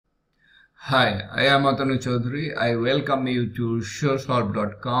Hi, I am Atanu Chaudhary. I welcome you to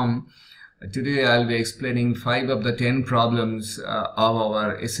suresolve.com. Today I'll be explaining 5 of the 10 problems of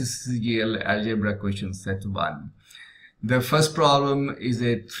our SSC CGL algebra questions set 1. The first problem is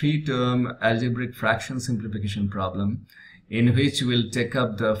a 3-term algebraic fraction simplification problem in which we'll take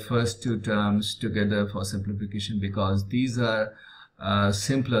up the first 2 terms together for simplification because these are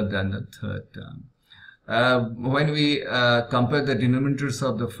simpler than the third term. When we compare the denominators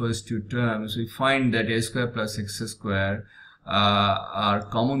of the first 2 terms, we find that a square plus x square are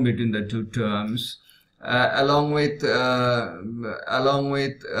common between the 2 terms, along with the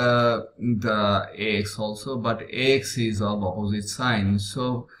ax also, but ax is of opposite sign.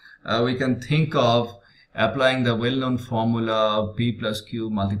 So we can think of applying the well-known formula of p plus q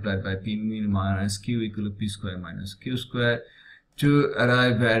multiplied by p minus q equal to p square minus q square, to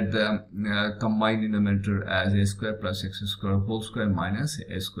arrive at the combined denominator as a square plus x square whole square minus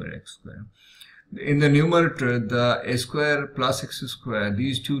a square x square. In the numerator, the a square plus x square,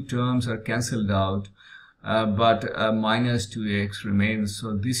 these 2 terms are cancelled out, but minus 2x remains.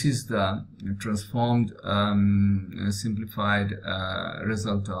 So this is the transformed simplified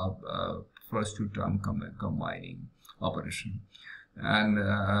result of first 2 term combining operation. And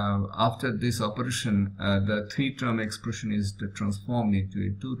after this operation, the 3-term expression is transformed into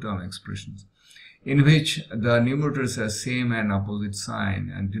a 2-term expression in which the numerators are same and opposite sign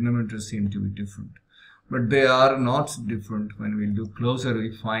and denominators seem to be different. But they are not different. When we look closer,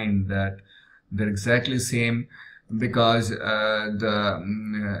 we find that they're exactly same because the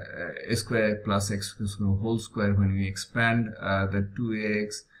a square plus x square whole square, when we expand the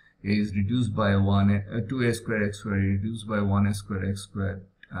 2ax is reduced by 2a square x square reduced by 1a square x square,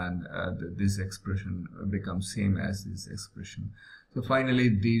 and this expression becomes same as this expression. So finally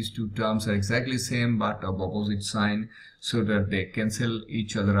these 2 terms are exactly same but of opposite sign, so that they cancel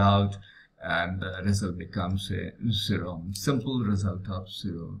each other out and the result becomes a 0. Simple result of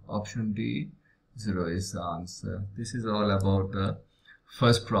 0. Option D, 0 is the answer. This is all about the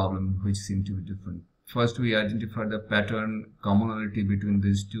first problem, which seem to be different. First, we identify the pattern commonality between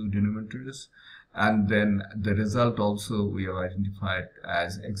these 2 denominators, and then the result also we have identified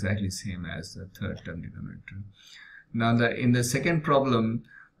as exactly same as the third term denominator. Now, in the second problem,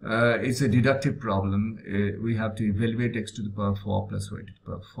 it's a deductive problem. We have to evaluate x to the power 4 plus y to the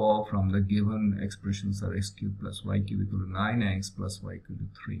power 4 from the given expressions of x cubed plus y cubed equal to 9 and x plus y equal to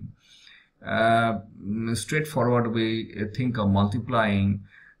 3. Straightforward, we think of multiplying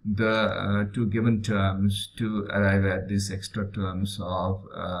the 2 given terms to arrive at these extra terms of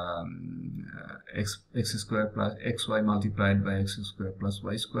x square plus xy multiplied by x square plus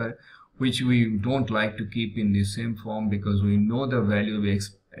y square, which we don't like to keep in the same form because we know the value of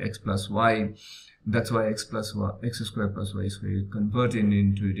x plus y. That's why x square plus y square is converted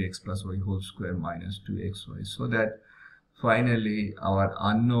into the x plus y whole square minus 2xy, so that finally our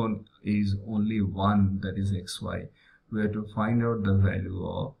unknown is only 1, that is xy. We have to find out the value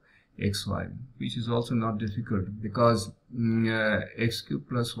of xy, which is also not difficult because x cube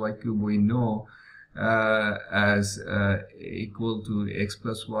plus y cube we know as equal to x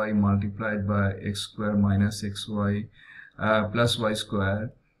plus y multiplied by x square minus xy plus y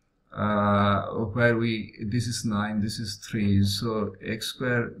square, where this is 9, this is 3, so x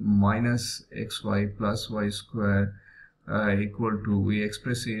square minus xy plus y square equal to, we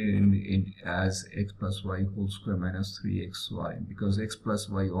express it as x plus y whole square minus 3xy, because x plus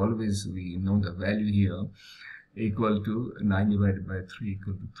y always we know the value here, equal to 9 divided by 3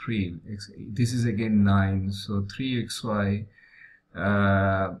 equal to 3. This is again 9, so 3xy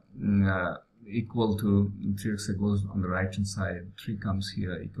equal to 3x goes on the right hand side, 3 comes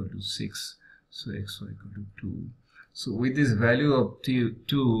here equal to 6, so xy equal to 2. So with this value of 2,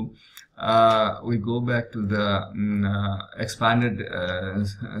 we go back to the expanded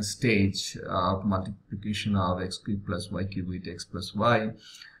stage of multiplication of x cubed plus y cubed with x plus y,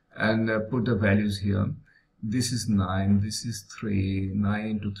 and put the values here. This is 9, this is 3, 9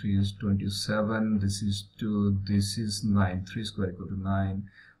 into 3 is 27, this is 2, this is 9, 3 square equal to 9,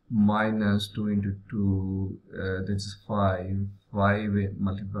 minus 2 into 2, that's 5, 5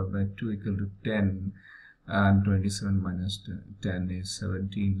 multiplied by 2 equal to 10, and 27 minus 10 is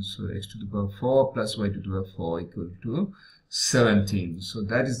 17, so x to the power 4 plus y to the power 4 equal to 17. So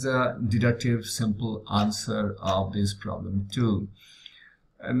that is the deductive simple answer of this problem 2.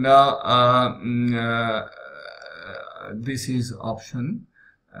 And now this is option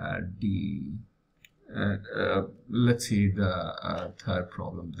D. Let's see the third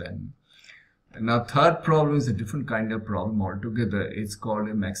problem then. Now, third problem is a different kind of problem altogether. It's called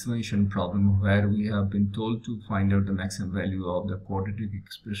a maximization problem, where we have been told to find out the maximum value of the quadratic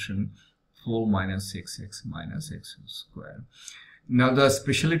expression 4 minus 6x minus x square. Now the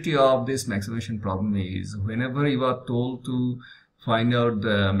specialty of this maximization problem is whenever you are told to find out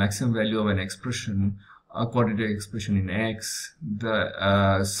the maximum value of an expression, a quadratic expression in x,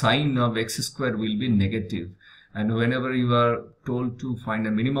 the sign of x square will be negative, and whenever you are told to find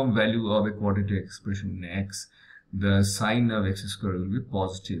a minimum value of a quadratic expression in x, the sign of x square will be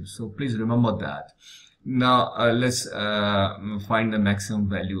positive. So please remember that. Now let's find the maximum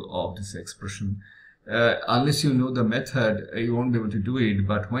value of this expression. Unless you know the method, you won't be able to do it,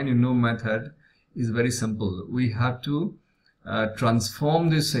 but when you know method, is very simple. We have to transform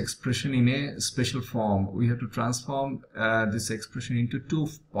this expression in a special form. We have to transform this expression into two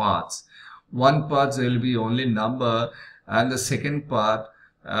parts. One part will be only number, and the second part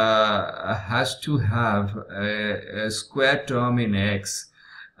has to have a square term in x,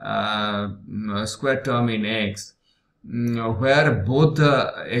 where both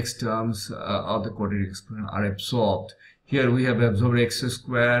the x terms of the quadratic expression are absorbed. Here we have absorbed x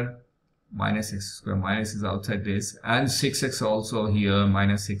square minus x square, minus is outside this, and 6x also here,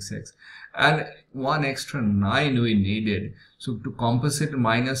 minus 6x, and one extra 9 we needed. So to compensate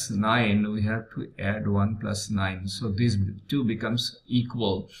minus 9, we have to add 1 plus 9. So these two becomes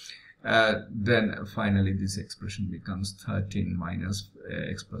equal. Then finally this expression becomes 13 minus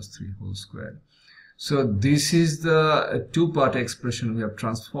x plus 3 whole square. So this is the two-part expression. We have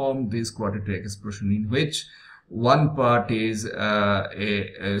transformed this quadratic expression in which one part is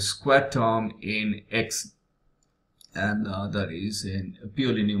a square term in x and the other is a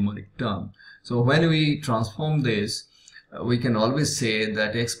purely numeric term. So when we transform this, we can always say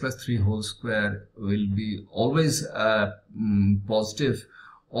that x plus 3 whole square will be always positive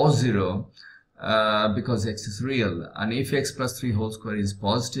or 0 because x is real, and if x plus 3 whole square is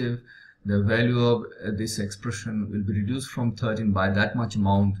positive, the value of this expression will be reduced from 13 by that much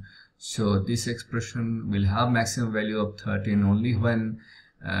amount. So this expression will have maximum value of 13 only when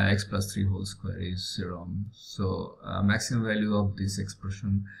x plus 3 whole square is 0. So maximum value of this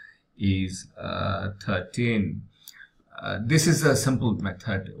expression is 13. This is a simple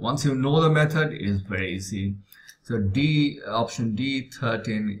method. Once you know the method, it is very easy. So option D,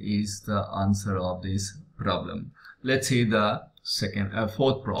 13 is the answer of this problem. Let's see the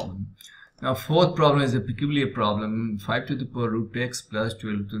fourth problem. Now fourth problem is a peculiar problem. 5 to the power root x plus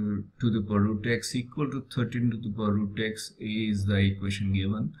 12 to the power root x equal to 13 to the power root x is the equation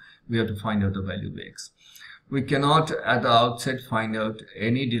given. We have to find out the value of x. We cannot at the outset find out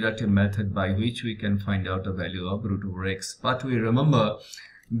any deductive method by which we can find out the value of root over x. But we remember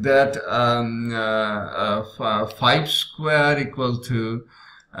that 5 square equal to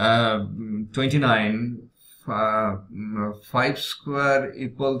 29. 5 square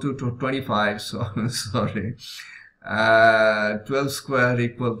equal to 25, so sorry, 12 square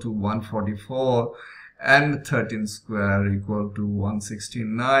equal to 144, and 13 square equal to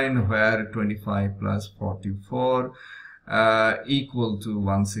 169, where 25 plus 44 equal to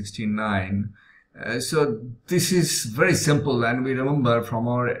 169. So this is very simple, and we remember from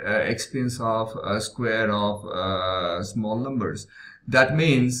our experience of square of small numbers. That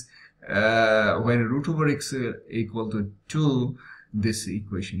means when root over x equal to 2, this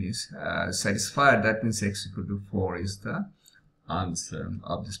equation is satisfied. That means x equal to 4 is the answer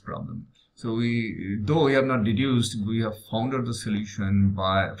of this problem. So though we have not deduced, we have found out the solution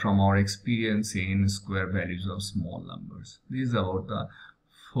from our experience in square values of small numbers. This is about the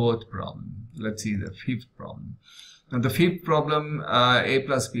fourth problem. Let's see the fifth problem. Now the fifth problem, a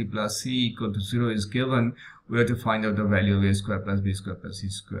plus b plus c equal to 0 is given. We have to find out the value of a square plus b square plus c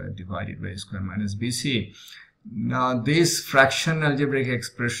square divided by a square minus bc. Now this fraction algebraic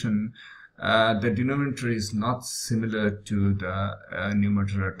expression, the denominator is not similar to the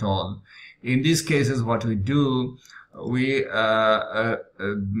numerator at all. In these cases, what we do, we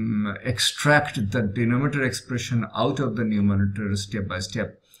extract the denominator expression out of the numerator step by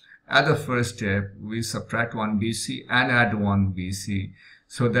step. At the first step, we subtract 1 bc and add 1 bc,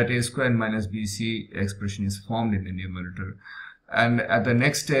 so that a square minus bc expression is formed in the numerator. And at the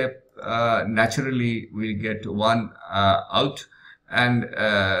next step, naturally we get 1 out, and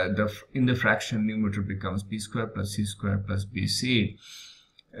in the fraction numerator becomes b square plus c square plus bc.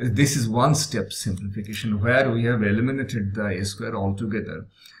 This is one step simplification where we have eliminated the a square altogether.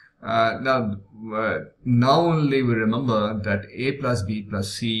 Now only we remember that a plus b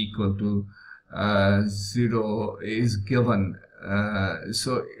plus c equal to 0 is given.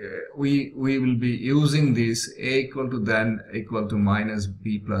 So we will be using this a equal to minus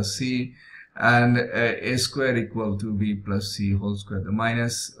b plus c, and a square equal to b plus c whole square. The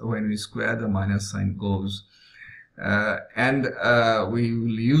minus, when we square, the minus sign goes. and we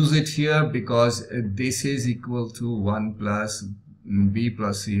will use it here because this is equal to 1 plus b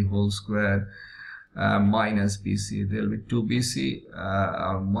plus c whole square minus bc. There will be 2 bc,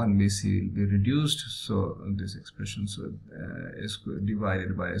 1 bc will be reduced, so this expression, so a square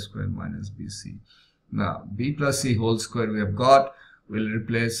divided by a square minus bc. Now b plus c whole square we have got. We'll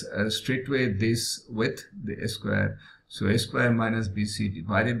replace straightway this with the a square, so a square minus bc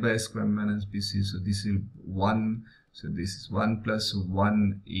divided by a square minus bc, so this is 1, so this is 1 plus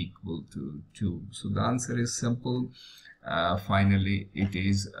 1 equal to 2. So the answer is simple. Finally it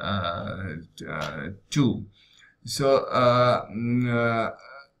is 2. So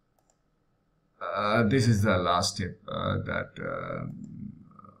this is the last step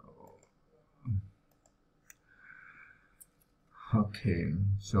okay,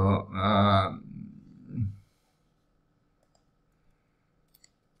 so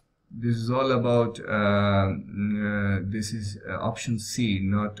this is all about this is option C,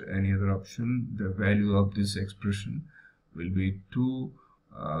 not any other option. The value of this expression will be 2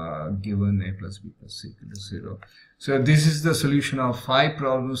 given a plus b plus c equal to 0. So this is the solution of 5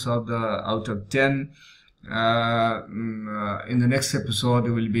 problems out of 10. In the next episode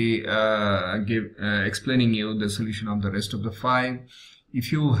we will be explaining you the solution of the rest of the 5.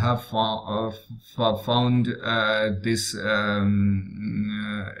 If you have found this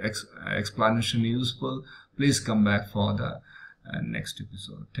explanation useful, please come back for the next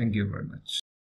episode. Thank you very much.